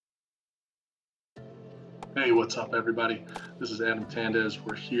Hey, what's up, everybody? This is Adam Tandez.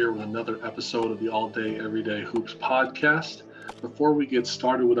 We're here with another episode of the All Day, Everyday Hoops podcast. Before we get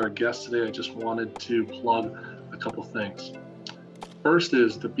started with our guest today, I just wanted to plug a couple things. First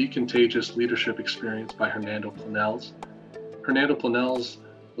is the Be Contagious Leadership Experience by Hernando Planels. Hernando Planels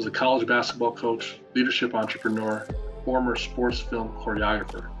was a college basketball coach, leadership entrepreneur, former sports film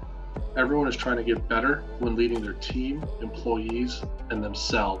choreographer. Everyone is trying to get better when leading their team, employees, and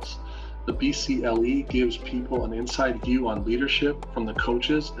themselves. The BCLE gives people an inside view on leadership from the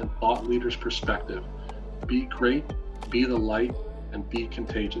coaches and thought leaders' perspective. Be great, be the light, and be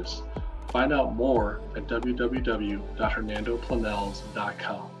contagious. Find out more at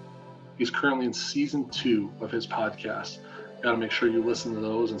www.hernandoplanels.com. He's currently in season 2 of his podcast. Got to make sure you listen to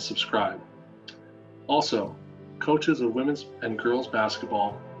those and subscribe. Also, coaches of women's and girls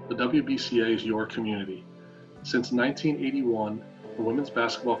basketball, the WBCA is your community. Since 1981, the Women's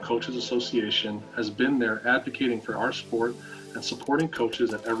Basketball Coaches Association has been there advocating for our sport and supporting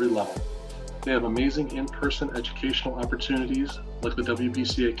coaches at every level. They have amazing in-person educational opportunities like the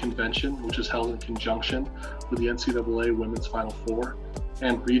WBCA convention, which is held in conjunction with the NCAA Women's Final Four,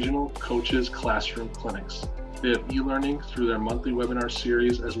 and regional coaches classroom clinics. They have e-learning through their monthly webinar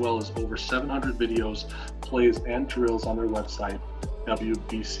series, as well as over 700 videos, plays, and drills on their website,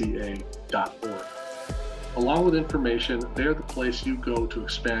 wbca.org. Along with information, they are the place you go to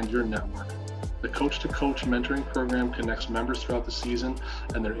expand your network. The Coach-to-Coach mentoring program connects members throughout the season,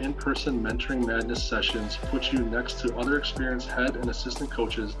 and their in-person Mentoring Madness sessions put you next to other experienced head and assistant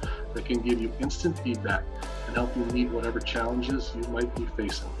coaches that can give you instant feedback and help you meet whatever challenges you might be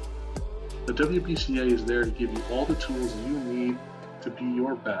facing. The WBCA is there to give you all the tools you need to be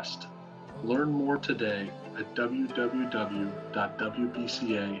your best. Learn more today at www.wbca.org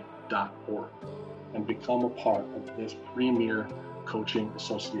and become a part of this premier coaching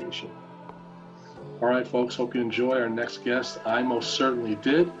association. All right, folks, hope you enjoy our next guest. I most certainly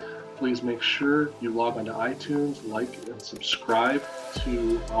did. Please make sure you log onto iTunes, like and subscribe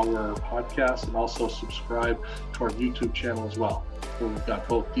to our podcast, and also subscribe to our YouTube channel as well, where we've got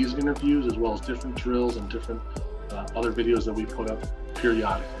both these interviews as well as different drills and different other videos that we put up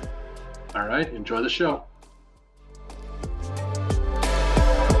periodically. All right, enjoy the show.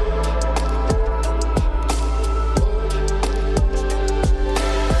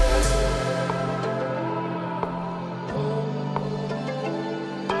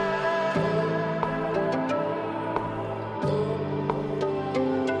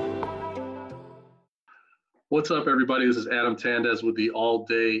 What's up, everybody? This is Adam Tandez with the All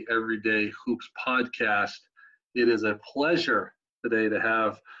Day, Everyday Hoops podcast. It is a pleasure today to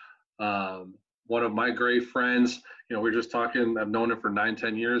have one of my great friends. You know, we're just talking, I've known him for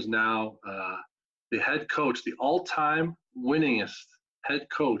 9-10 years now. The head coach, the all-time winningest head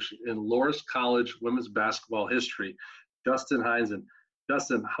coach in Loras College women's basketball history, Dustin Heinzen.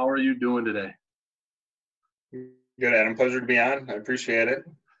 Dustin, how are you doing today? Good, Adam. Pleasure to be on. I appreciate it.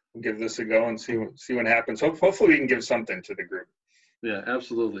 We'll give this a go and see what happens. Hopefully we can give something to the group. Yeah,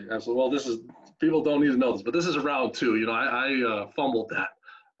 absolutely. Well, this is, people don't need to know this, but this is round 2. You know, I fumbled that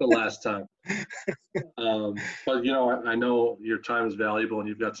the last time. But, you know, I know your time is valuable and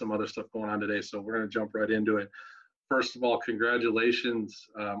you've got some other stuff going on today, so we're going to jump right into it. First of all, congratulations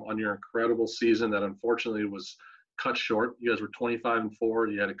on your incredible season that unfortunately was cut short. You guys were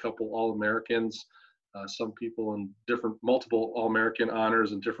 25-4. You had a couple All-Americans. Some people in multiple All-American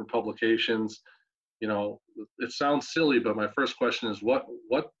honors and different publications. You know, it sounds silly, but my first question is what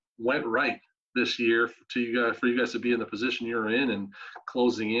went right this year for you guys to be in the position you're in and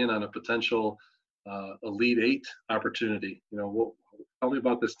closing in on a potential Elite Eight opportunity? You know, tell me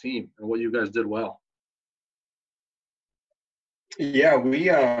about this team and what you guys did well. Yeah, we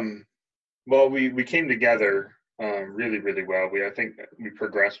came together really, really well. I think we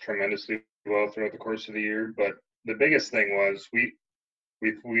progressed tremendously well throughout the course of the year, but the biggest thing was we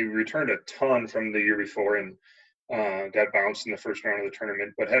returned a ton from the year before and got bounced in the first round of the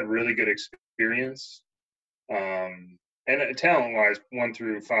tournament, but had really good experience. And talent-wise, 1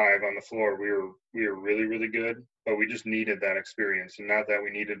 through 5 on the floor, we were really, really good, but we just needed that experience. And not that we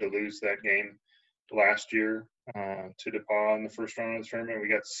needed to lose that game last year to DePaul in the first round of the tournament. We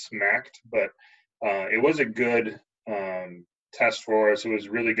got smacked, but it was a good test for us. It was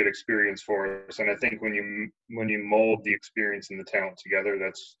really good experience for us, and I think when you mold the experience and the talent together,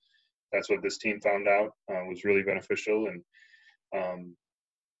 that's what this team found out was really beneficial. And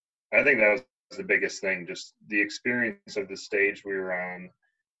I think that was the biggest thing, just the experience of the stage we were on,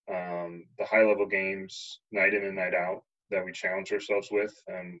 the high level games night in and night out that we challenged ourselves with.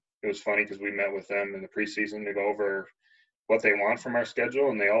 It was funny because we met with them in the preseason to go over what they want from our schedule,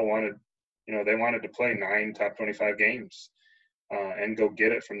 and they all wanted They wanted to play 9 top 25 games and go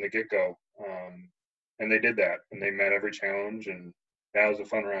get it from the get-go. And they did that, and they met every challenge, and that was a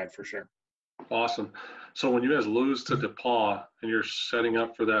fun ride for sure. Awesome. So when you guys lose to DePauw and you're setting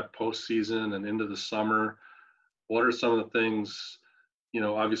up for that postseason and into the summer, what are some of the things,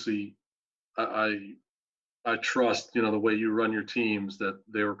 obviously I trust, the way you run your teams, that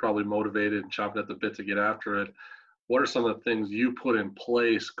they were probably motivated and chomping at the bit to get after it. What are some of the things you put in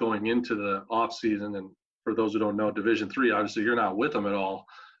place going into the off season? And for those who don't know, Division III, obviously you're not with them at all.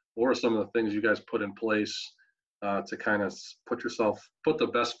 What are some of the things you guys put in place to kind of put the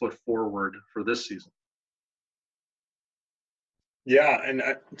best foot forward for this season? Yeah, and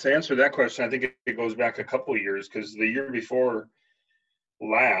to answer that question, I think it goes back a couple of years, because the year before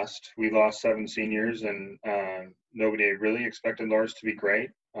last, we lost 7 seniors, and nobody really expected Lars to be great.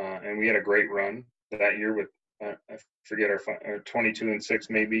 And we had a great run that year with, I forget, our 22-6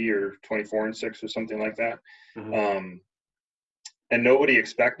 maybe, or 24-6 or something like that. Mm-hmm. And nobody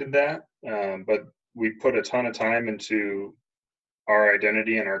expected that, but we put a ton of time into our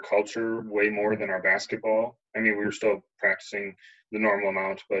identity and our culture, way more than our basketball. I mean, we were still practicing the normal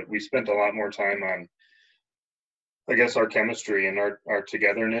amount, but we spent a lot more time on, I guess, our chemistry and our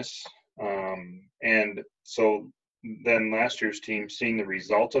togetherness. And so then last year's team, seeing the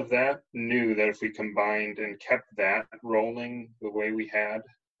result of that, knew that if we combined and kept that rolling the way we had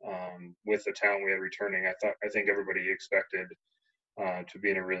with the talent we had returning, I think everybody expected to be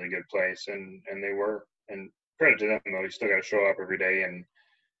in a really good place, and they were. And credit to them, though, you still got to show up every day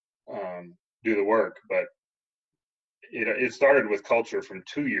and do the work. But it started with culture from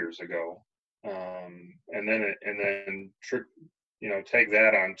 2 years ago, and then take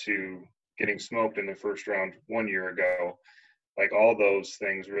that on to getting smoked in the first round 1 year ago. Like, all those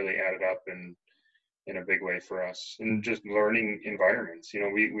things really added up in a big way for us, and just learning environments.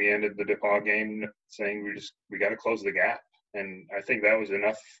 We ended the DePauw game saying we got to close the gap, and I think that was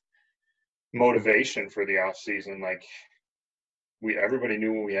enough motivation for the off season. Like, everybody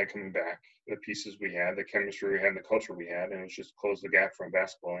knew what we had coming back, the pieces we had, the chemistry we had, and the culture we had, and it was just close the gap from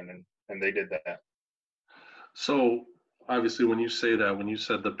basketball, and they did that. So obviously, when you say that, when you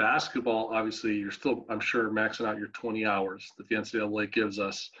said the basketball, obviously you're still, I'm sure, maxing out your 20 hours that the NCAA gives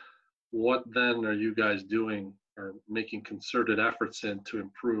us. What then are you guys doing or making concerted efforts in to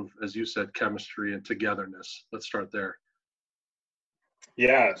improve, as you said, chemistry and togetherness? Let's start there.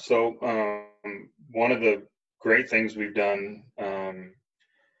 Yeah, so one of the great things we've done, and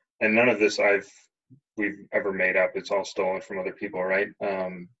none of this we've ever made up, it's all stolen from other people, right?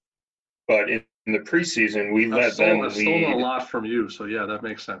 But in the preseason, we let them lead. I've stolen a lot from you, so yeah, that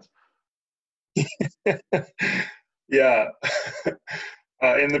makes sense. Yeah.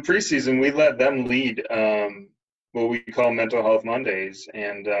 In the preseason, we let them lead what we call Mental Health Mondays,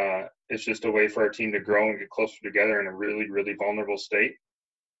 and it's just a way for our team to grow and get closer together in a really, really vulnerable state.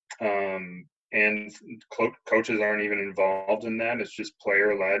 And coaches aren't even involved in that. It's just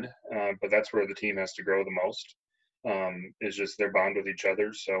player-led, but that's where the team has to grow the most, is just their bond with each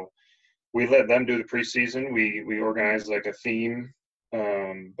other. So we let them do the preseason. We organize like a theme,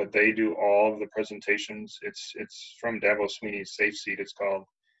 but they do all of the presentations. It's from Dabo Sweeney's Safe Seat, it's called.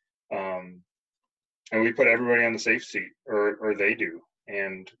 And we put everybody on the safe seat, or they do,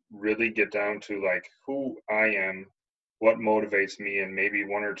 and really get down to like who I am, what motivates me, and maybe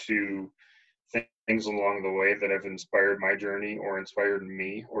 1 or 2 things along the way that have inspired my journey or inspired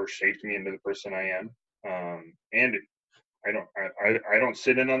me or shaped me into the person I am. And I don't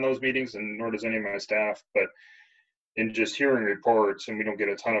sit in on those meetings, and nor does any of my staff, but in just hearing reports, and we don't get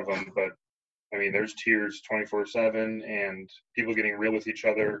a ton of them, but I mean, there's tears 24/7 and people getting real with each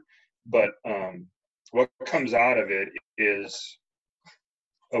other. But what comes out of it is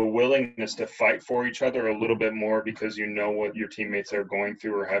a willingness to fight for each other a little bit more, because you know what your teammates are going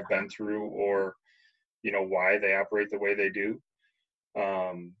through or have been through, or why they operate the way they do.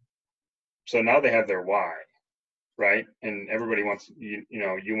 So now they have their why, right? And everybody wants,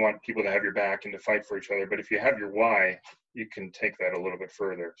 you want people to have your back and to fight for each other. But if you have your why, you can take that a little bit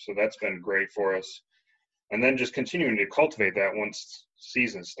further. So that's been great for us. And then just continuing to cultivate that once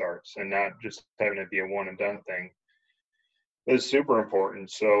season starts, and not just having it be a one and done thing, is super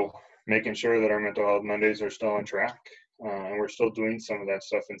important. So making sure that our Mental Health Mondays are still on track, and we're still doing some of that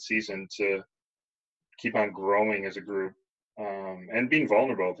stuff in season to keep on growing as a group, and being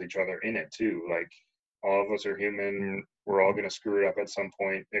vulnerable with each other in it too. Like, all of us are human. We're all going to screw it up at some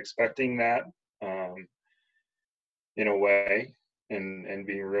point, expecting that in a way, and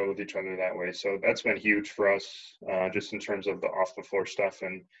being real with each other that way. So that's been huge for us, just in terms of the off the floor stuff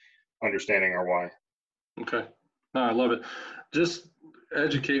and understanding our why. Okay. No, I love it. Just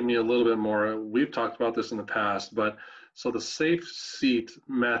educate me a little bit more. We've talked about this in the past, but so the safe seat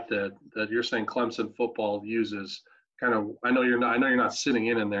method that you're saying Clemson football uses, kind of, I know you're not sitting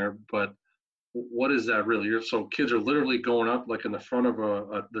in there, but what is that really? So kids are literally going up like in the front of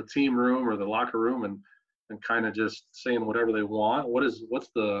the team room or the locker room and kind of just saying whatever they want. What's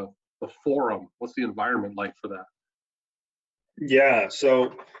the forum? What's the environment like for that? Yeah.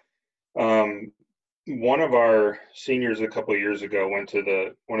 So one of our seniors a couple of years ago went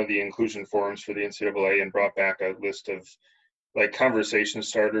to one of the inclusion forums for the NCAA and brought back a list of like conversation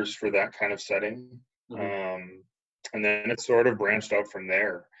starters for that kind of setting. Mm-hmm. And then it sort of branched out from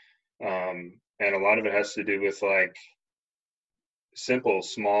there. And a lot of it has to do with like simple,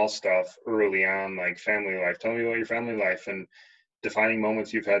 small stuff early on, like family life. Tell me about your family life and defining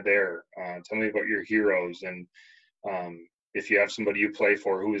moments you've had there. Tell me about your heroes. And if you have somebody you play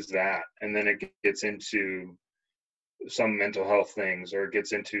for, who is that? And then it gets into some mental health things, or it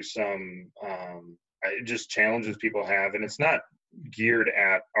gets into some just challenges people have. And it's not geared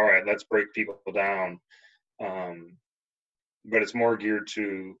at, all right, let's break people down. But it's more geared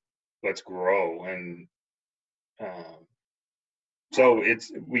to let's grow. And so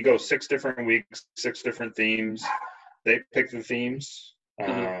we go 6 different weeks, 6 different themes. They pick the themes.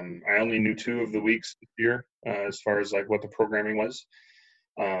 Mm-hmm. I only knew 2 of the weeks this year as far as like what the programming was.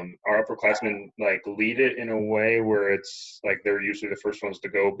 Our upperclassmen like lead it in a way where it's like they're usually the first ones to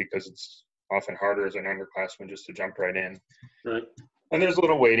go because it's often harder as an underclassman just to jump right in. Right. And there's a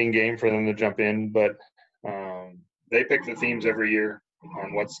little waiting game for them to jump in, but they pick the themes every year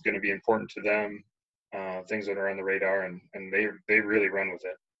on what's going to be important to them, things that are on the radar, and they really run with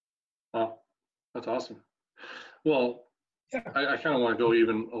it. Oh, that's awesome. Well, Yeah. I kind of want to go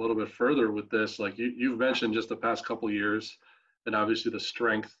even a little bit further with this. Like you've mentioned just the past couple of years, and obviously the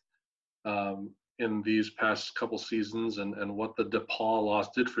strength in these past couple seasons and what the DePaul loss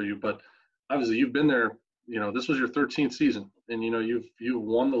did for you. But obviously you've been there, this was your 13th season, and you've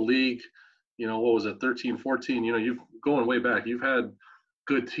won the league, what was it, 13, 14, you've going way back. You've had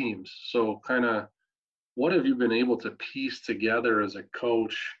good teams. So kind of what have you been able to piece together as a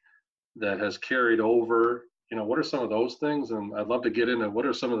coach that has carried over? What are some of those things? And I'd love to get into what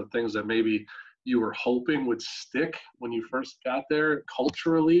are some of the things that maybe you were hoping would stick when you first got there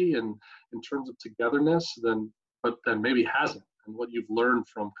culturally and in terms of togetherness, but then maybe hasn't, and what you've learned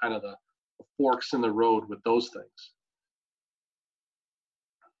from kind of the forks in the road with those things.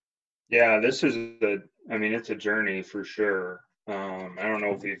 Yeah, it's a journey for sure. I don't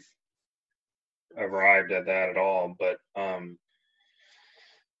know if we've arrived at that at all, but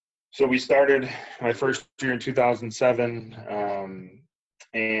so we started my first year in 2007,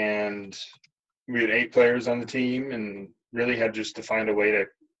 and we had 8 players on the team and really had just to find a way to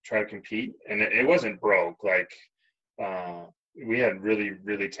try to compete. And it wasn't broke. Like we had really,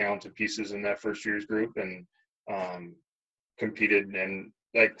 really talented pieces in that first year's group and competed. And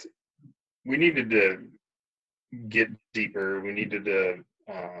like we needed to get deeper. We needed to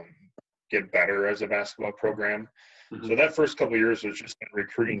get better as a basketball program. Mm-hmm. So that first couple of years was just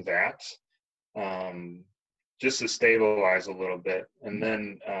recruiting that, just to stabilize a little bit. And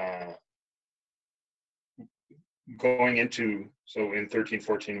then going into, so in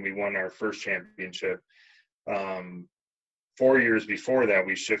 13-14, we won our first championship. 4 years before that,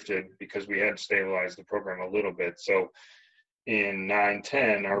 we shifted because we had stabilized the program a little bit. So in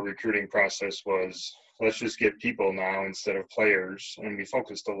 9-10, our recruiting process was, let's just get people now instead of players. And we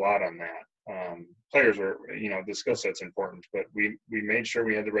focused a lot on that. Players were, the skill set's important, but we made sure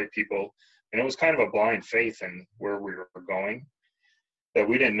we had the right people. And it was kind of a blind faith in where we were going that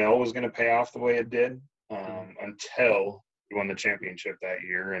we didn't know was going to pay off the way it did until we won the championship that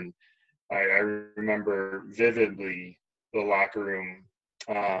year. And I remember vividly the locker room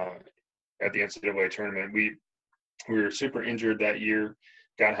at the NCAA tournament. We were super injured that year,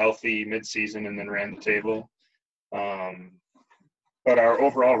 got healthy mid-season, and then ran the table. But our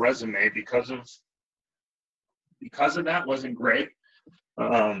overall resume, because of that, wasn't great.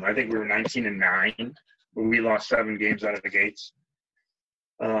 I think we were 19-9, but we lost 7 games out of the gates.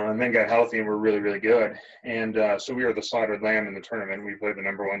 And then got healthy and were really, really good. And so we were the slaughtered lamb in the tournament. We played the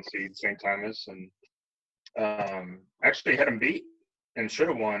number 1 seed, St. Thomas, and actually had them beat and should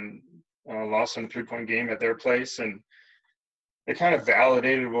have won. Lost in a 3-point game at their place. And it kind of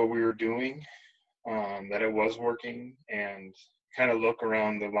validated what we were doing, that it was working, and kind of look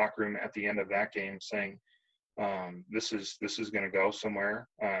around the locker room at the end of that game saying, this is going to go somewhere.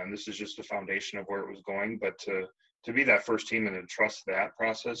 And this is just the foundation of where it was going. But to be that first team and to trust that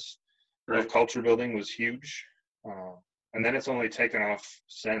process of culture building was huge. And then it's only taken off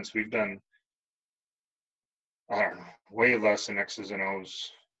since. We've done I don't know, way less than X's and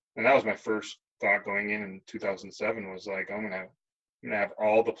O's. And that was my first thought going in 2007 was like, I'm gonna have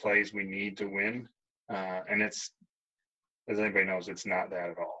all the plays we need to win. And it's, as anybody knows, it's not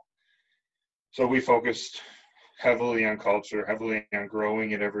that at all. So we focused heavily on culture, heavily on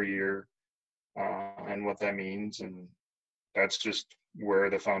growing it every year, and what that means. And that's just where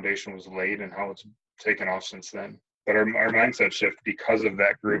the foundation was laid and how it's taken off since then. But our mindset shift because of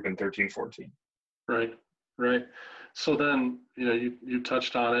that group in 13-14. Right, right. So then, you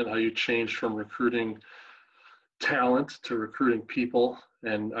touched on it, how you changed from recruiting talent to recruiting people.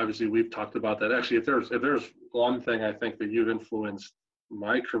 And obviously we've talked about that. Actually, if there's one thing I think that you've influenced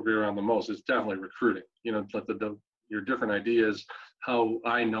my career on the most, is definitely recruiting. Like your different ideas, how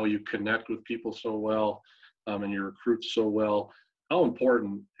I know you connect with people so well, and you recruit so well. How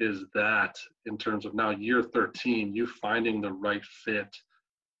important is that in terms of now year 13, you finding the right fit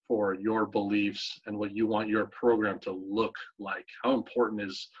for your beliefs and what you want your program to look like? How important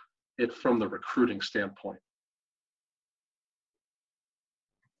is it from the recruiting standpoint?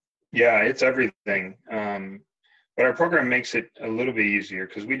 Yeah, it's everything. But our program makes it a little bit easier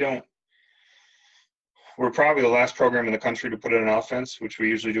because we're probably the last program in the country to put in an offense, which we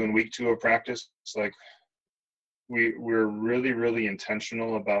usually do in week 2 of practice. It's like we're really, really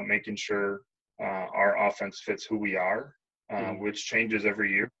intentional about making sure our offense fits who we are, which changes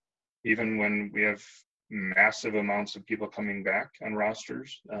every year. Even when we have massive amounts of people coming back on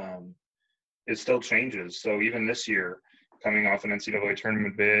rosters, it still changes. So even this year, coming off an NCAA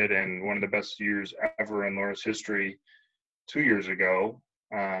tournament bid and one of the best years ever in Laura's history 2 years ago,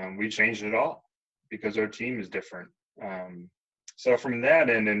 we changed it all because our team is different. So from that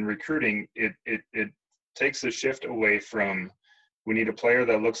end in recruiting, it takes the shift away from we need a player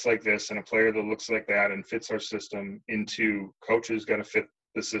that looks like this and a player that looks like that and fits our system into coaches got to fit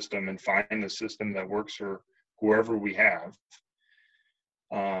the system and find the system that works for whoever we have.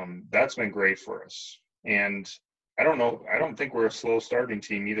 That's been great for us. And I don't think we're a slow starting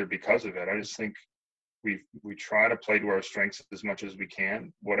team either because of it. I just think we try to play to our strengths as much as we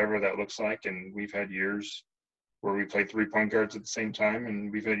can, whatever that looks like. And we've had years where we played 3 point guards at the same time,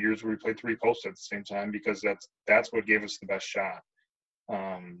 and we've had years where we played 3 posts at the same time because that's what gave us the best shot.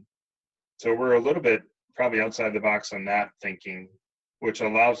 So we're a little bit probably outside the box on that thinking, which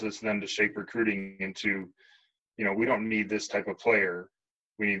allows us then to shape recruiting into, we don't need this type of player.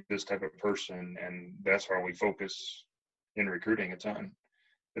 We need this type of person, and that's why we focus in recruiting a ton.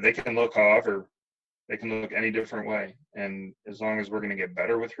 But they can look any different way, and as long as we're going to get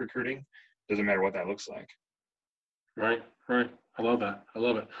better with recruiting, doesn't matter what that looks like. Right. I love that.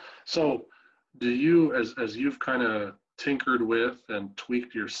 So do you, as you've kind of tinkered with and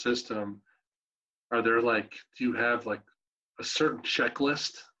tweaked your system, do you have like a certain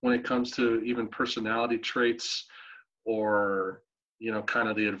checklist when it comes to even personality traits or, kind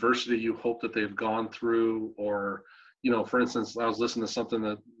of the adversity you hope that they've gone through? Or, for instance, I was listening to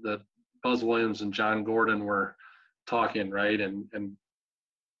something that Buzz Williams and John Gordon were talking, right? And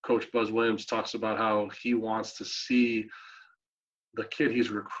Coach Buzz Williams talks about how he wants to see the kid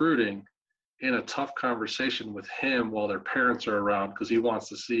he's recruiting in a tough conversation with him while their parents are around, because he wants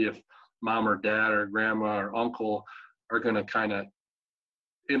to see if mom or dad or grandma or uncle are going to kind of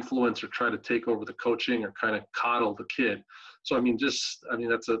influence or try to take over the coaching or kind of coddle the kid. So,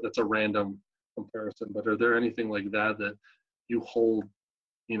 that's a random comparison, but are there anything like that you hold,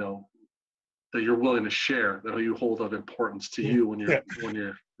 that you're willing to share, that you hold of importance to you when you're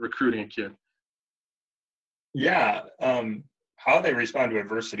recruiting a kid? Yeah. How they respond to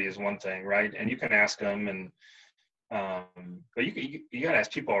adversity is one thing, right? And you can ask them, but you got to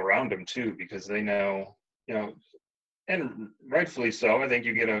ask people around them too, because they know, and rightfully so. I think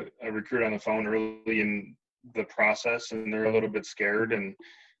you get a recruit on the phone early in the process and they're a little bit scared, and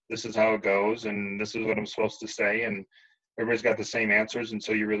this is how it goes, and this is what I'm supposed to say, and everybody's got the same answers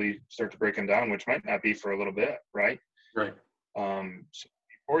until you really start to break them down, which might not be for a little bit, right? Right. So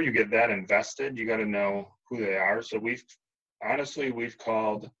before you get that invested, you got to know who they are. So we've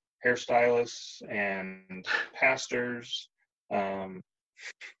called hairstylists and pastors on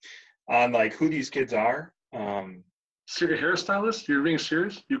like who these kids are. Hairstylist? You're being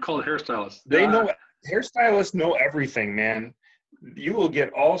serious? You called hairstylists? They know, hairstylists know everything, man. You will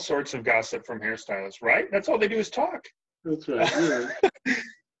get all sorts of gossip from hairstylists, right? That's all they do is talk. That's right.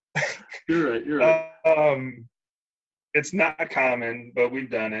 You're right. It's not common, but we've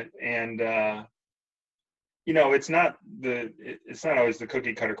done it, and it's not always the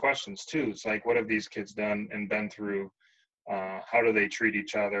cookie cutter questions too. It's like, what have these kids done and been through? How do they treat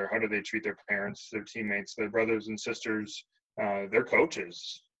each other? How do they treat their parents, their teammates, their brothers and sisters, their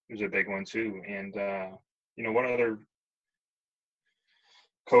coaches? Is a big one too. And what other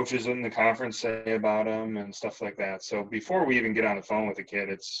coaches in the conference say about them and stuff like that. So before we even get on the phone with a kid,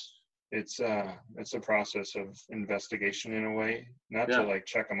 it's a process of investigation in a way, not to Yeah. like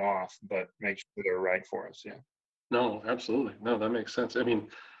check them off, but make sure they're right for us. Yeah. No, absolutely. No, that makes sense. I mean,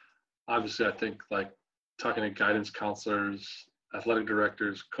 obviously, I think like talking to guidance counselors, athletic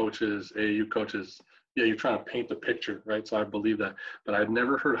directors, coaches, AAU coaches, yeah, you're trying to paint the picture, right? So I believe that. But I've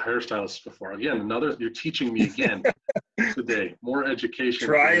never heard hairstylists before. Again, you're teaching me again today. More education.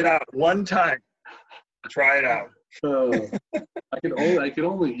 Try it out one time. Try it out. You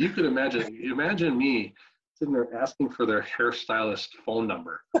could imagine me sitting there asking for their hairstylist phone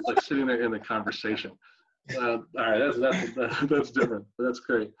number, like sitting there in the conversation. All right, that's different. That's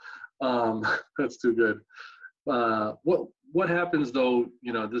great. That's too good. What happens though?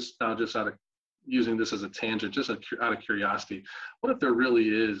 This now just out of using this as a tangent, just out of curiosity. What if there really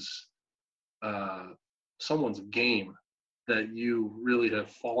is someone's game that you really have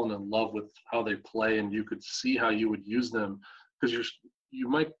fallen in love with how they play, and you could see how you would use them, because you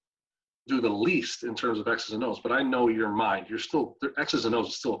might do the least in terms of X's and O's, but I know your mind. You're still X's and O's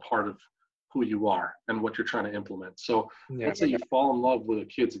is still a part of who you are and what you're trying to implement. So let's say you fall in love with a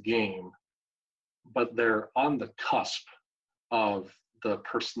kid's game, but they're on the cusp of the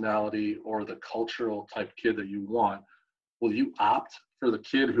personality or the cultural type kid that you want. Will you opt for the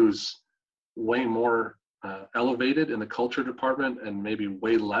kid who's way more elevated in the culture department and maybe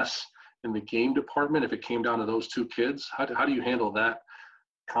way less in the game department if it came down to those two kids? How do you handle that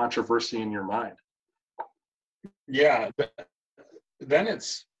controversy in your mind? Yeah, then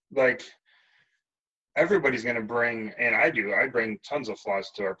it's like everybody's going to bring, and I bring tons of flaws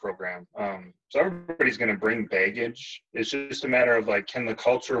to our program. So everybody's going to bring baggage. It's just a matter of like, can the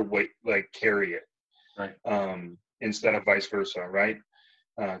culture carry it? Right. Instead of vice versa, right?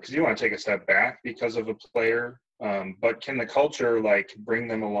 Because you want to take a step back because of a player, but can the culture like bring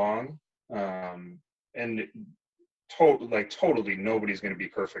them along? And totally nobody's going to be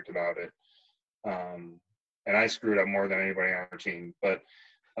perfect about it. And I screwed up more than anybody on our team, but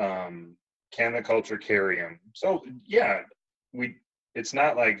can the culture carry them? So yeah, it's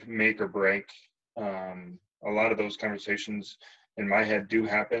not like make or break. A lot of those conversations in my head do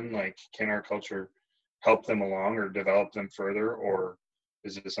happen. Like, can our culture help them along or develop them further, or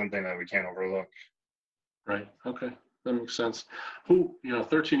is it something that we can't overlook? Right. Okay. That makes sense.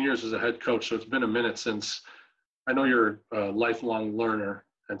 13 years as a head coach, so it's been a minute since. I know you're a lifelong learner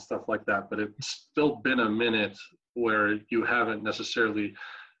and stuff like that, but it's still been a minute where you haven't necessarily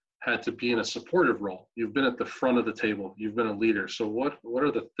had to be in a supportive role. You've been at the front of the table. You've been a leader. So what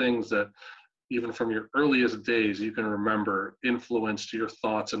are the things that, even from your earliest days, you can remember influenced your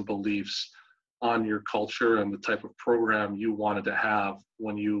thoughts and beliefs on your culture and the type of program you wanted to have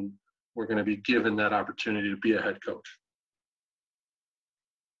when you were going to be given that opportunity to be a head coach?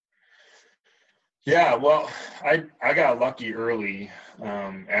 Yeah, well, I got lucky early,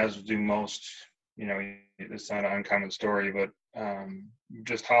 as do most. It's not an uncommon story, but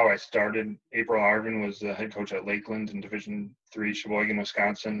just how I started. April Arvin was the head coach at Lakeland in Division III, Sheboygan,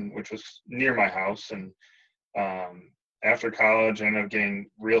 Wisconsin, which was near my house. And after college, I ended up getting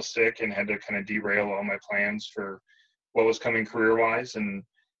real sick and had to kind of derail all my plans for what was coming career-wise. And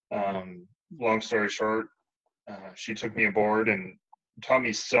long story short, she took me aboard and taught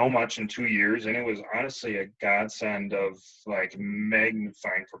me so much in 2 years, and it was honestly a godsend of like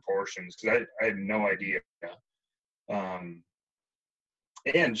magnifying proportions, because I had no idea.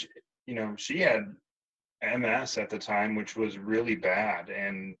 And she had MS at the time, which was really bad,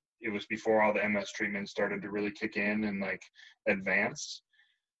 and it was before all the MS treatment started to really kick in and like advance.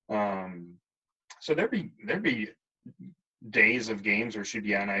 So there'd be days of games where she'd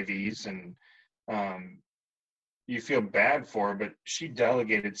be on IVs, and you feel bad for her, but she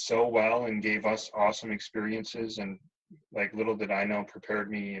delegated so well and gave us awesome experiences, and like little did I know, prepared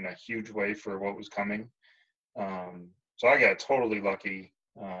me in a huge way for what was coming. So I got totally lucky,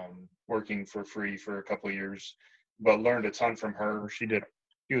 working for free for a couple of years, but learned a ton from her. She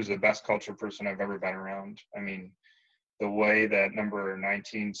was the best culture person I've ever been around. I mean, the way that number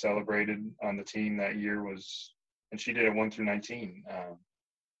 19 celebrated on the team that year and she did it 1 through 19.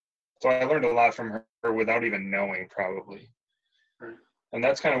 So I learned a lot from her without even knowing, probably. Right. And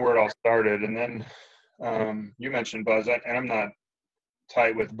that's kind of where it all started. And then you mentioned Buzz, and I'm not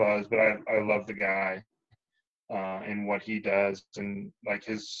tight with Buzz, but I love the guy and what he does, and like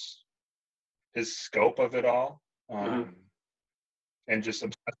his scope of it all, and just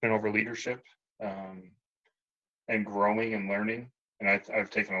obsession over leadership, and growing and learning. And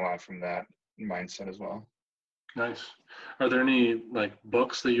I've taken a lot from that mindset as well. Nice. Are there any like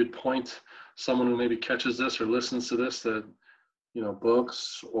books that you'd point someone who maybe catches this or listens to this that,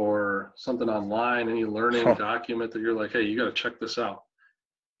 books or something online, any learning document that you're like, hey, you got to check this out,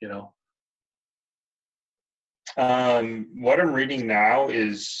 you know? What I'm reading now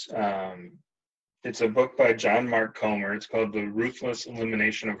is it's a book by John Mark Comer. It's called The Ruthless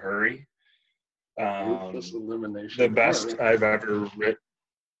Elimination of Hurry. Ruthless elimination. The best I've ever read.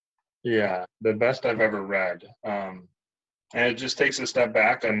 Yeah, the best I've ever read. And it just takes a step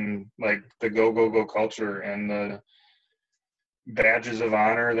back on like the go culture and the badges of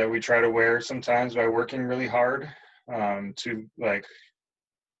honor that we try to wear sometimes by working really hard to like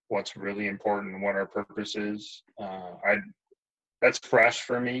what's really important and what our purpose is. That's fresh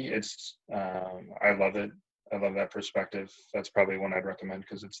for me. It's I love it. I love that perspective. That's probably one I'd recommend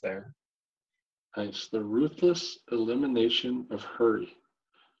because it's there. Nice. The Ruthless Elimination of Hurry.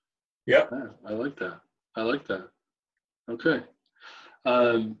 Yep. Yeah, I like that. Okay.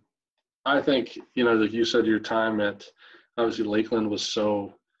 I think, like you said, your time at obviously Lakeland was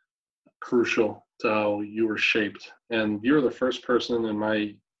so crucial to how you were shaped. And you were the first person in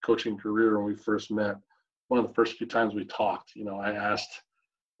my coaching career when we first met. One of the first few times we talked, I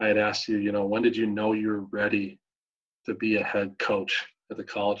had asked you, when did you know you were ready to be a head coach at the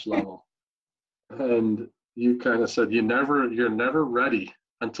college level? And you kind of said, you're never ready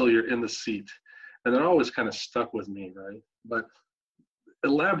until you're in the seat. And that always kind of stuck with me, right? But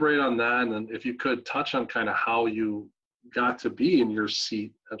elaborate on that, and if you could touch on kind of how you got to be in your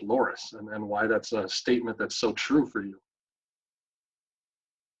seat at Loras and why that's a statement that's so true for you.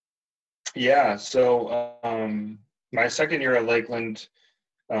 Yeah, so my second year at Lakeland,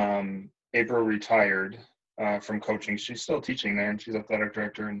 April retired from coaching. She's still teaching there, and she's athletic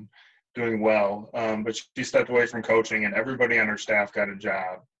director and doing well. But she stepped away from coaching, and everybody on her staff got a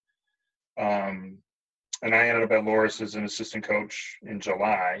job. And I ended up at Loras as an assistant coach in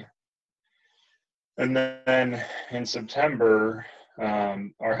July. And then in September,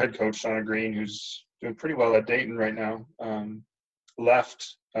 our head coach, Donna Green, who's doing pretty well at Dayton right now,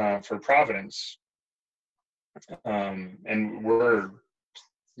 left for Providence. And we're,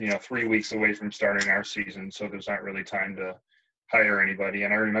 3 weeks away from starting our season, so there's not really time to hire anybody.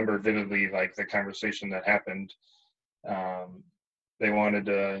 And I remember vividly, like, the conversation that happened. They wanted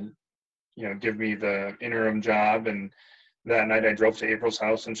to, give me the interim job. And that night I drove to April's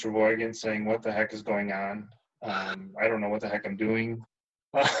house in Sheboygan saying, what the heck is going on? I don't know what the heck I'm doing.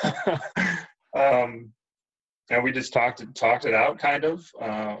 And we just talked it out kind of.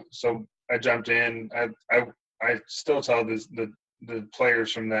 So I jumped in. I still tell the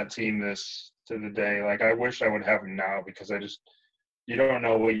players from that team this to the day. Like, I wish I would have them now, because you don't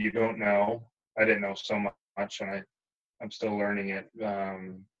know what you don't know. I didn't know so much, and I'm still learning it.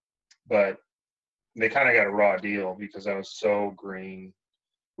 But they kind of got a raw deal because I was so green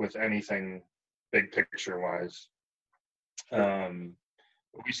with anything big picture wise.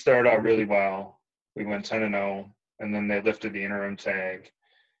 We started out really well. We went 10-0, and then they lifted the interim tag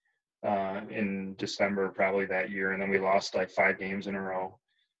in December probably that year, and then we lost like 5 games in a row.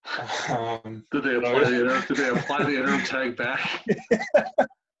 Did they apply the interim tag back?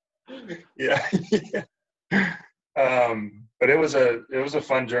 Yeah. But it was a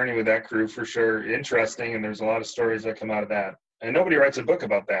fun journey with that crew for sure. Interesting, and there's a lot of stories that come out of that. And nobody writes a book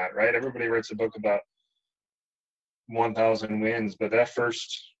about that, right? Everybody writes a book about 1,000 wins, but that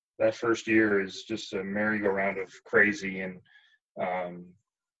first year is just a merry-go-round of crazy. And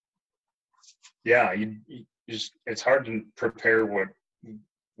it's hard to prepare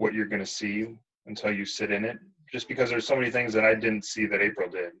what you're going to see until you sit in it, just because there's so many things that I didn't see that April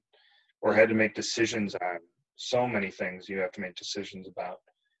did or had to make decisions on. So many things you have to make decisions about.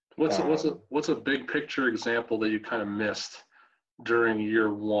 What's a big picture example that you kind of missed during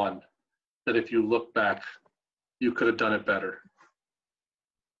year one that if you look back, you could have done it better?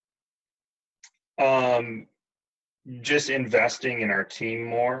 Just investing in our team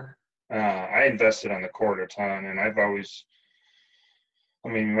more. I invested on the court a ton, and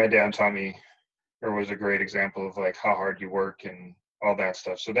my dad taught me, or was a great example of like how hard you work and all that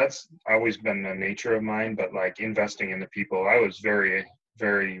stuff. So that's always been the nature of mine, but like investing in the people, I was very,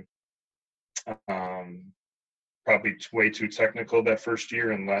 very, probably way too technical that first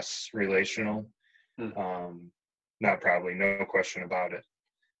year and less relational. Not probably, no question about it.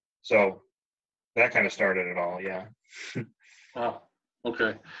 So that kind of started it all. Yeah. Wow.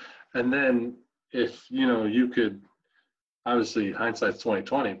 Okay. And then if, you could, obviously hindsight's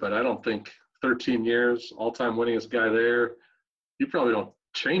 20/20, but I don't think 13 years, all-time winningest guy there, you probably don't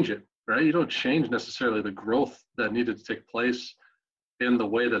change it, right? You don't change necessarily the growth that needed to take place in the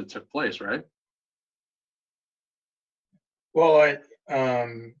way that it took place, right? Well,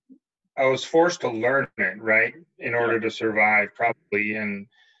 I was forced to learn it, right, in order to survive probably and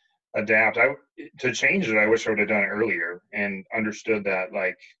adapt. To change it, I wish I would have done it earlier and understood that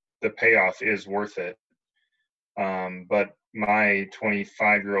like the payoff is worth it. But my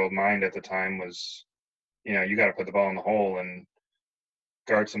 25-year-old mind at the time was, you got to put the ball in the hole and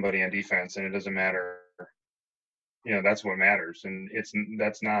guard somebody on defense, and it doesn't matter. That's what matters, and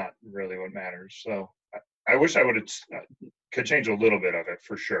that's not really what matters. So I wish I would have could change a little bit of it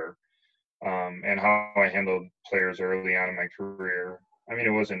for sure. And how I handled players early on in my career. I mean,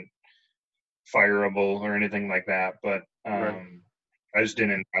 it wasn't fireable or anything like that, but Right. I just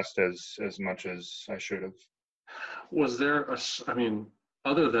didn't invest as much as I should have. Was there I mean,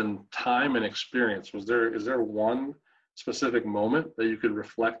 other than time and experience, is there one specific moment that you could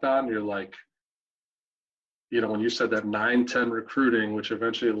reflect on? You're like, when you said that 9-10 recruiting, which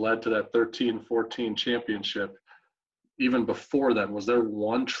eventually led to that 13-14 championship, even before then, was there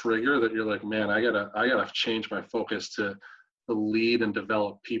one trigger that you're like, man, I gotta change my focus to lead and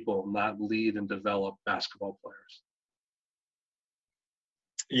develop people, not lead and develop basketball players?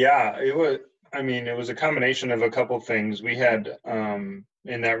 Yeah, it was. I mean, it was a combination of a couple things. We had in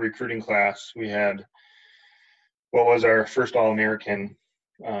that recruiting class, we had what was our first All-American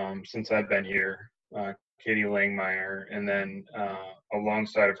since I've been here, Katie Langmeyer, and then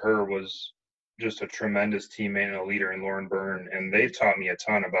alongside of her was just a tremendous teammate and a leader in Lauren Byrne, and they taught me a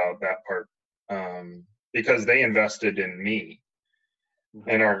ton about that part because they invested in me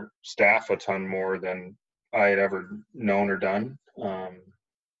and our staff a ton more than I had ever known or done.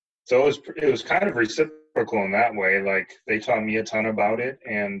 So it was kind of reciprocal in that way. Like they taught me a ton about it,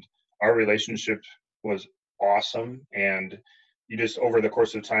 and our relationship was awesome. And you just over the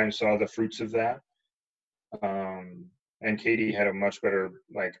course of time saw the fruits of that. And Katie had a much better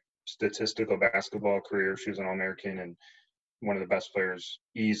like statistical basketball career. She was an All-American and one of the best players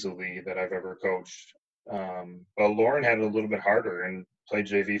easily that I've ever coached. But Lauren had it a little bit harder and played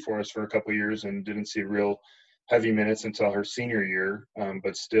JV for us for a couple of years and didn't see real heavy minutes until her senior year,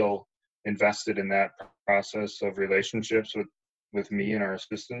 but still invested in that process of relationships with me and our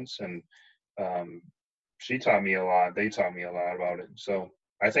assistants. And she taught me a lot. They taught me a lot about it. So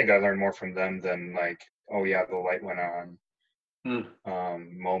I think I learned more from them than like, oh yeah, the light went on,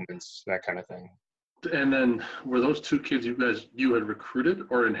 moments, that kind of thing. And then were those two kids you had recruited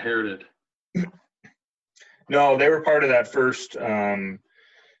or inherited? No, they were part of that first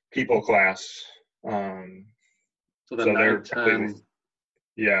people class. So the 9-10.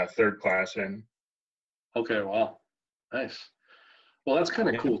 Yeah, third class in. Okay, wow. Nice. Well, that's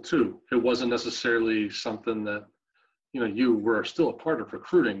kind of cool too. It wasn't necessarily something that, you were still a part of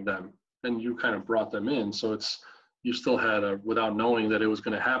recruiting them and you kind of brought them in. So you still had without knowing that it was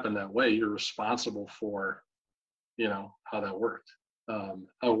going to happen that way, you're responsible for, how that worked, how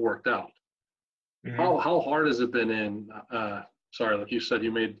it worked out. Mm-hmm. How hard has it been sorry, like you said,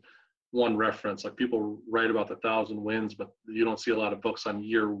 you made one reference, like people write about the 1,000 wins, but you don't see a lot of books on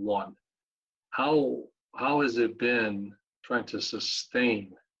year one. How has it been trying to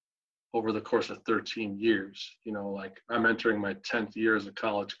sustain over the course of 13 years? Like I'm entering my 10th year as a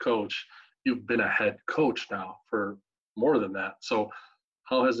college coach. You've been a head coach now for more than that. So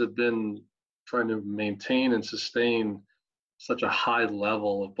how has it been trying to maintain and sustain such a high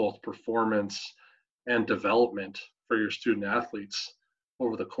level of both performance and development for your student athletes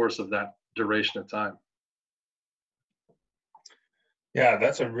over the course of that duration of time? Yeah,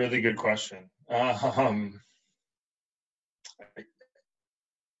 that's a really good question. I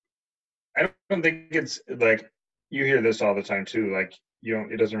don't think it's like, you hear this all the time too, like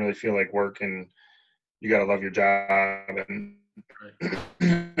it doesn't really feel like work and you got to love your job and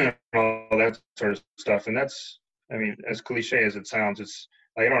all that sort of stuff. And that's, I mean, as cliche as it sounds, it's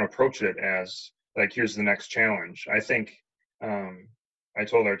like, I don't approach it as like, here's the next challenge. I think I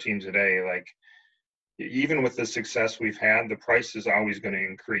told our team today, like, even with the success we've had, the price is always going to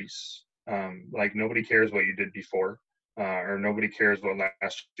increase. Like nobody cares what you did before, or nobody cares what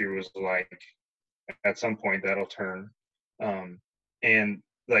last year was like. At some point that'll turn. And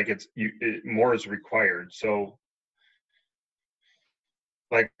like more is required. So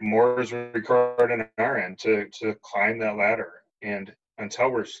like more is required on our end to climb that ladder. And until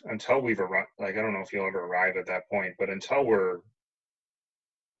we've arrived, like, I don't know if you'll ever arrive at that point, but until we're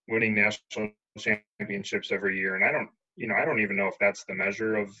winning national championships every year, and I don't even know if that's the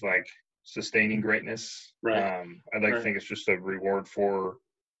measure of like sustaining greatness. Right. I'd like to think it's just a reward for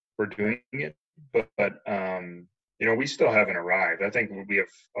doing it, but we still haven't arrived. I think we have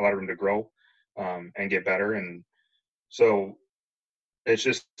a lot of room to grow and get better, and so it's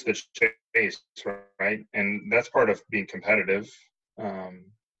just the race, right? And that's part of being competitive.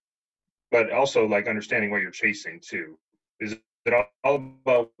 But also like understanding what you're chasing too. Is it all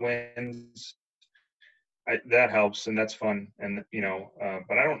about wins? That helps and that's fun, and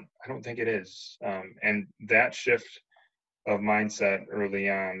but I don't think it is. And that shift of mindset early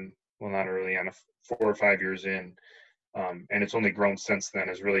on, well, not early on, 4 or 5 years in, and it's only grown since then,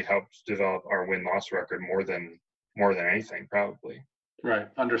 has really helped develop our win-loss record more than anything, probably. Right. I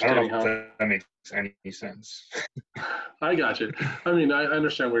don't Understanding know if how. that makes any sense. I got you. I mean, I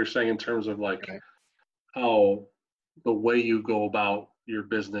understand what you're saying in terms of like Right. how the way you go about your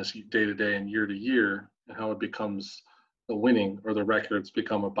business day to day and year to year, and how it becomes the winning or the records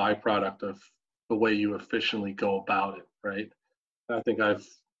become a byproduct of the way you efficiently go about it, right? I think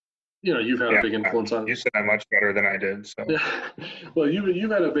you've had a Yeah, big influence on. you said that much better than I did. So Yeah, well, you've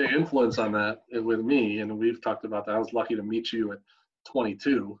had a big influence on that with me, and we've talked about that. I was lucky to meet you at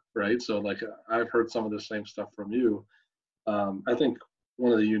 22, right? So like I've heard some of the same stuff from you. I think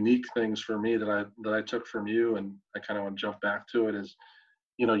one of the unique things for me that I took from you, and I kind of want to jump back to it, is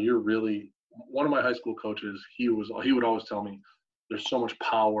you're really one of my high school coaches. He would always tell me there's so much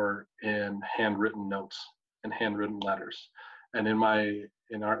power in handwritten notes and handwritten letters. And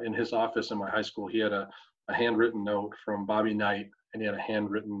in his office in my high school, he had a handwritten note from Bobby Knight, and he had a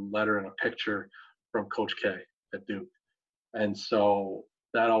handwritten letter and a picture from Coach K at Duke. And so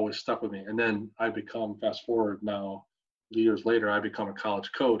that always stuck with me. And then fast forward now, years later, I become a college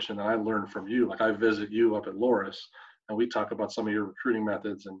coach, and then I learn from you. Like I visit you up at Loras, and we talk about some of your recruiting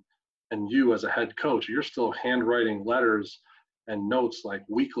methods, and you as a head coach, you're still handwriting letters and notes like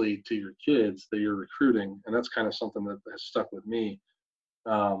weekly to your kids that you're recruiting, and that's kind of something that has stuck with me.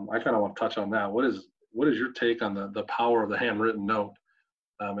 I kind of want to touch on that. What is your take on the power of the handwritten note,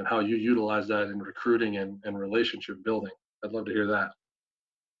 and how you utilize that in recruiting and relationship building? I'd love to hear that.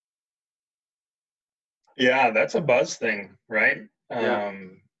 yeah, that's a Buzz thing, right? Yeah.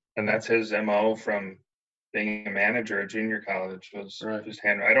 And that's his MO from being a manager at junior college, was Right. just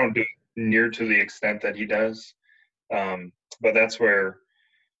hand. I don't do it near to the extent that he does, but that's where,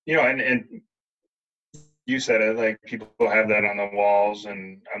 and you said it, like people have that on the walls,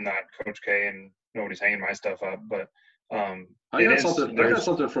 and I'm not Coach K, and nobody's hanging my stuff up, but I got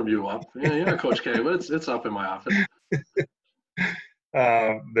something from you up. Yeah, you're not Coach K, but it's up in my office.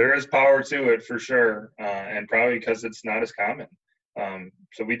 There is power to it for sure, and probably because it's not as common.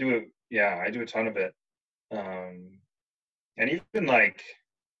 So we do it. Yeah, I do a ton of it, and even like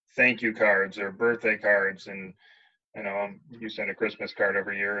thank you cards or birthday cards, and you send a Christmas card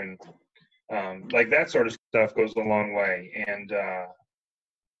every year, and like that sort of stuff goes a long way. And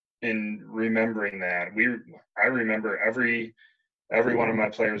in remembering that, I remember every one of my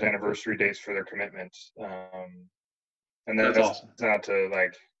players' anniversary dates for their commitments. And That's that's awesome. not to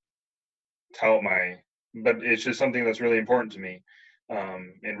like but it's just something that's really important to me,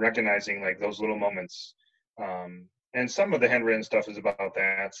 in recognizing like those little moments. And some of the handwritten stuff is about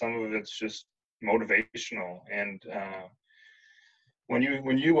that. Some of it's just motivational. And when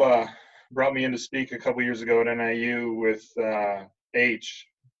you brought me in to speak a couple years ago at NIU with H,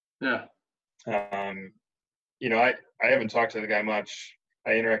 Yeah. I haven't talked to the guy much.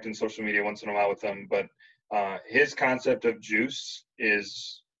 I interact in social media once in a while with him, but his concept of juice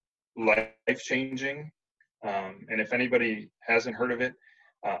is life-changing. And if anybody hasn't heard of it,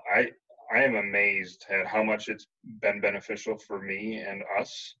 I am amazed at how much it's been beneficial for me and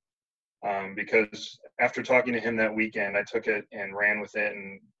us. Because after talking to him that weekend, I took it and ran with it,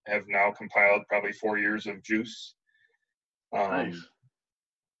 and have now compiled probably 4 years of juice. Nice.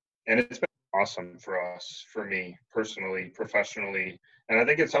 And it's been awesome for us, for me personally, professionally, and I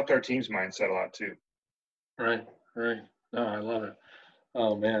think it's helped our team's mindset a lot too. Right. No, I love it.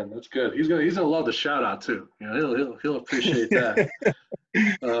 Oh man, that's good. He's gonna love the shout out too. He'll appreciate that.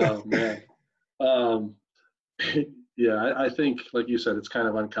 Oh man. Um, yeah, I think like you said, it's kind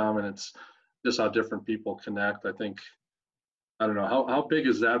of uncommon. It's just how different people connect. I don't know how big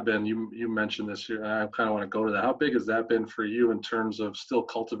has that been. You mentioned this here. I kind of want to go to that. How big has that been for you in terms of still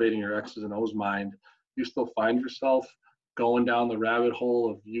cultivating your X's and O's mind? You still find yourself going down the rabbit hole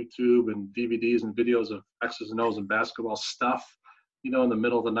of YouTube and DVDs and videos of X's and O's and basketball stuff, in the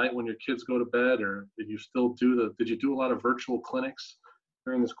middle of the night when your kids go to bed? Or did you do a lot of virtual clinics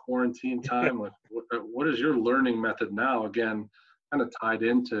during this quarantine time? Like, what is your learning method now? Again, kind of tied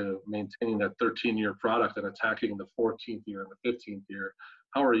into maintaining that 13-year product and attacking the 14th year and the 15th year.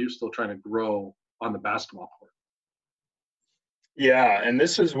 How are you still trying to grow on the basketball court? Yeah, and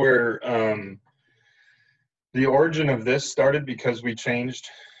this is where the origin of this started, because we changed.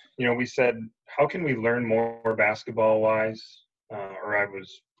 We said, how can we learn more basketball wise? Or I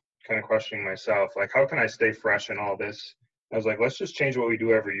was kind of questioning myself, like, how can I stay fresh in all this? I was like, let's just change what we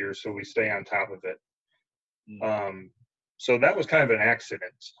do every year so we stay on top of it. So that was kind of an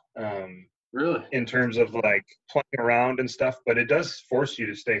accident. Really? In terms of like playing around and stuff, but it does force you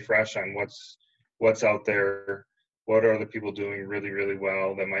to stay fresh on what's out there, what are the people doing really, really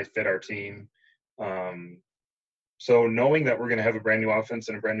well that might fit our team. So knowing that we're going to have a brand new offense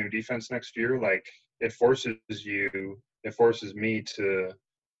and a brand new defense next year, like it forces me to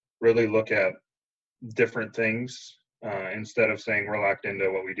really look at different things instead of saying we're locked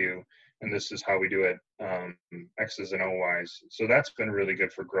into what we do and this is how we do it, X's and O Y's. So that's been really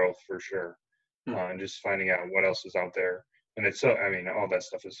good for growth for sure. And just finding out what else is out there. And it's so, I mean, all that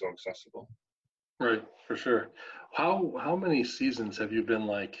stuff is so accessible. Right, for sure. How many seasons have you been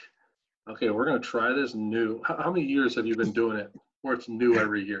like, okay, we're going to try this new? How many years have you been doing it where it's new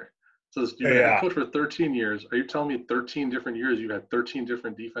every year? So you've been a coach for 13 years. Are you telling me 13 different years you've had 13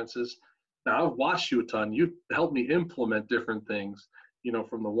 different defenses? Now, I've watched you a ton. You helped me implement different things,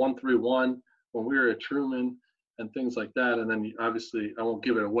 from the 1-3-1 when we were at Truman and things like that. And then obviously, I won't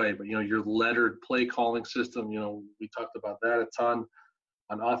give it away, but, your lettered play calling system, we talked about that a ton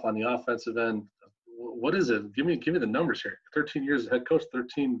on the offensive end. What is it? Give me the numbers here. 13 years as head coach,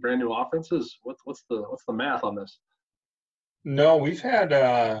 13 brand new offenses. What's the math on this? No, we've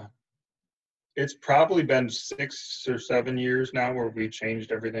had it's probably been 6 or 7 years now where we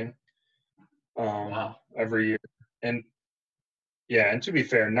changed everything. Wow. Every year. And yeah, and to be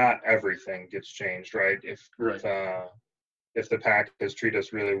fair, not everything gets changed, right? If the Packers treat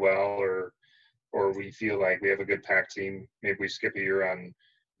us really well or we feel like we have a good Pack team, maybe we skip a year on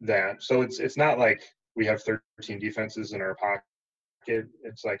that. So it's not like we have 13 defenses in our pocket.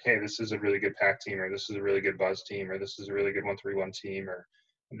 It's like, hey, this is a really good Pack team, or this is a really good Buzz team, or this is a really good 1-3-1 team, or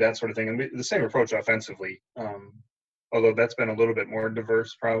that sort of thing. And the same approach offensively, although that's been a little bit more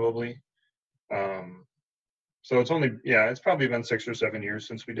diverse probably. So it's probably been 6 or 7 years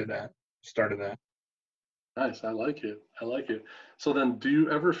since we started that. Nice. I like it. So then do you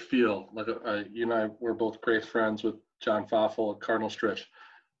ever feel like, you and I, we're both great friends with John Foffel at Cardinal Stretch.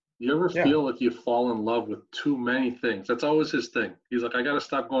 Do you ever feel like you fall in love with too many things? That's always his thing. He's like, I got to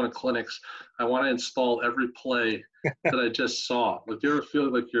stop going to clinics. I want to install every play that I just saw. Like, do you ever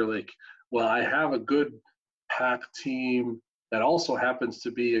feel like you're like, well, I have a good Pack team that also happens to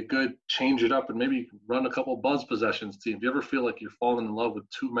be a good change it up and maybe run a couple Buzz possessions team? Do you ever feel like you're falling in love with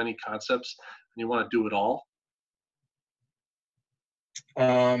too many concepts and you want to do it all?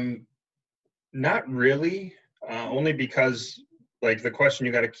 Not really. Only because like the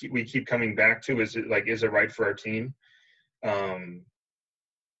question we keep coming back to is it right for our team?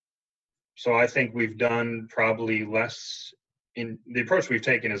 So I think we've done probably less in the approach we've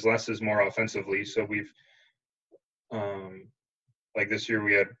taken is less is more offensively. So we've like this year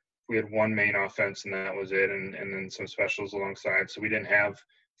we had one main offense and that was it, and then some specials alongside. So we didn't have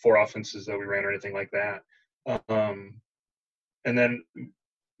 4 offenses that we ran or anything like that. And then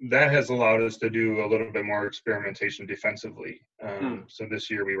that has allowed us to do a little bit more experimentation defensively. So this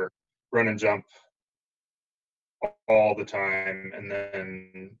year we were run and jump all the time, and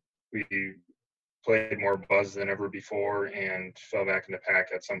then we played more Buzz than ever before and fell back into Pack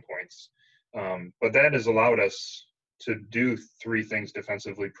at some points. But that has allowed us to do 3 things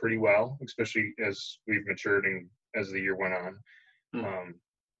defensively pretty well, especially as we've matured and as the year went on.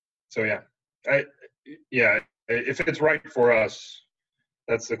 So if it's right for us,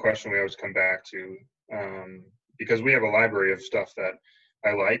 that's the question we always come back to, because we have a library of stuff that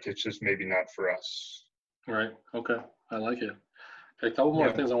I like. It's just maybe not for us. Right. Okay. I like it. Okay, a couple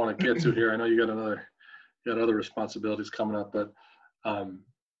more things I want to get to here. I know you got other responsibilities coming up, but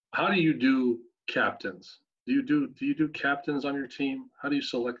how do you do captains? Do you do captains on your team? How do you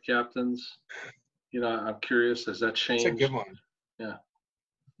select captains? I'm curious. Has that changed? That's a good one. Yeah.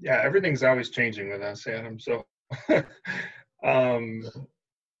 Yeah, everything's always changing with us, Adam. So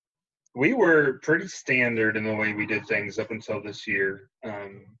we were pretty standard in the way we did things up until this year.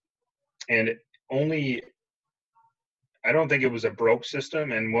 And I don't think it was a broke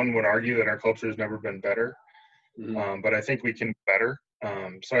system, and one would argue that our culture has never been better. But I think we can be better.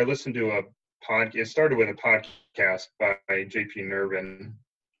 So I listened to a podcast. It started with a podcast by JP Nervin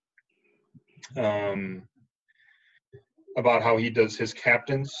about how he does his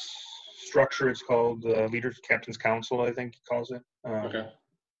captains structure. It's called Leaders Captains Council, I think he calls it. Okay.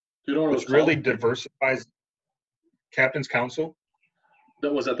 Do you know what which really diversifies Captains Council.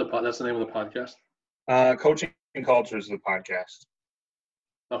 That's the name of the podcast? Coaching and Culture is the podcast.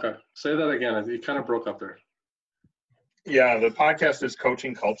 Okay. Say that again. You kind of broke up there. Yeah, the podcast is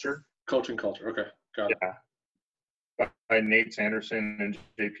Coaching Culture. Coaching Culture. Okay. Got it. Yeah. by Nate Sanderson and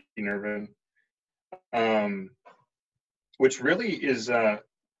JP Nervin, which really is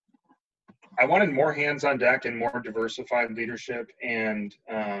I wanted more hands on deck and more diversified leadership. And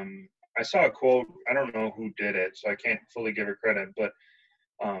I saw a quote, I don't know who did it, so I can't fully give her credit, but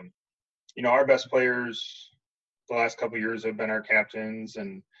our best players the last couple of years have been our captains,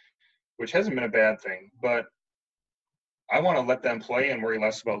 and which hasn't been a bad thing, but I want to let them play and worry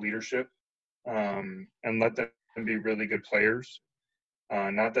less about leadership, and let them be really good players.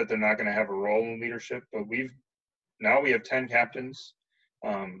 Not that they're not going to have a role in leadership, but we have 10 captains,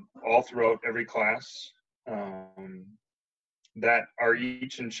 all throughout every class, that are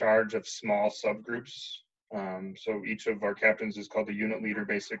each in charge of small subgroups. So each of our captains is called a unit leader,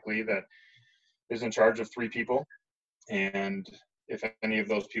 basically, that is in charge of 3 people. And if any of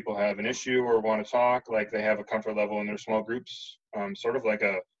those people have an issue or want to talk, like they have a comfort level in their small groups, sort of like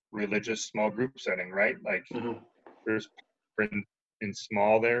a religious small group setting, right? Like there's in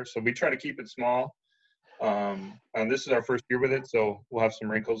small there. So we try to keep it small. And this is our first year with it, so we'll have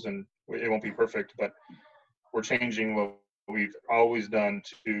some wrinkles and it won't be perfect, but we're changing what we've always done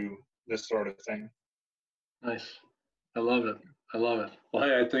to this sort of thing. Nice. I love it. Well,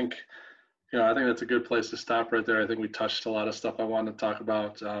 hey, I think that's a good place to stop right there. I think we touched a lot of stuff I wanted to talk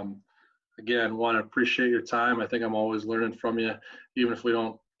about. Again, want to appreciate your time. I think I'm always learning from you, even if we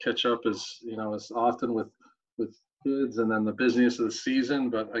don't catch up as often with kids and then the business of the season.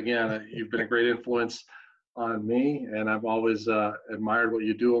 But again, you've been a great influence on me, and I've always admired what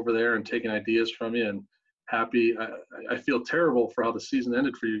you do over there and taken ideas from you, and happy. I feel terrible for how the season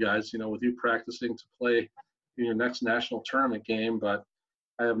ended for you guys, with you practicing to play in your next national tournament game, but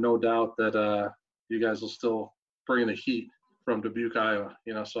I have no doubt that you guys will still bring the heat from Dubuque, Iowa,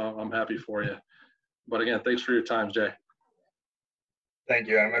 so I'm happy for you. But again, thanks for your time, Jay. Thank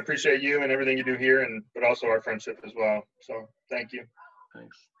you, Adam. I appreciate you and everything you do here, but also our friendship as well. So thank you.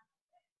 Thanks.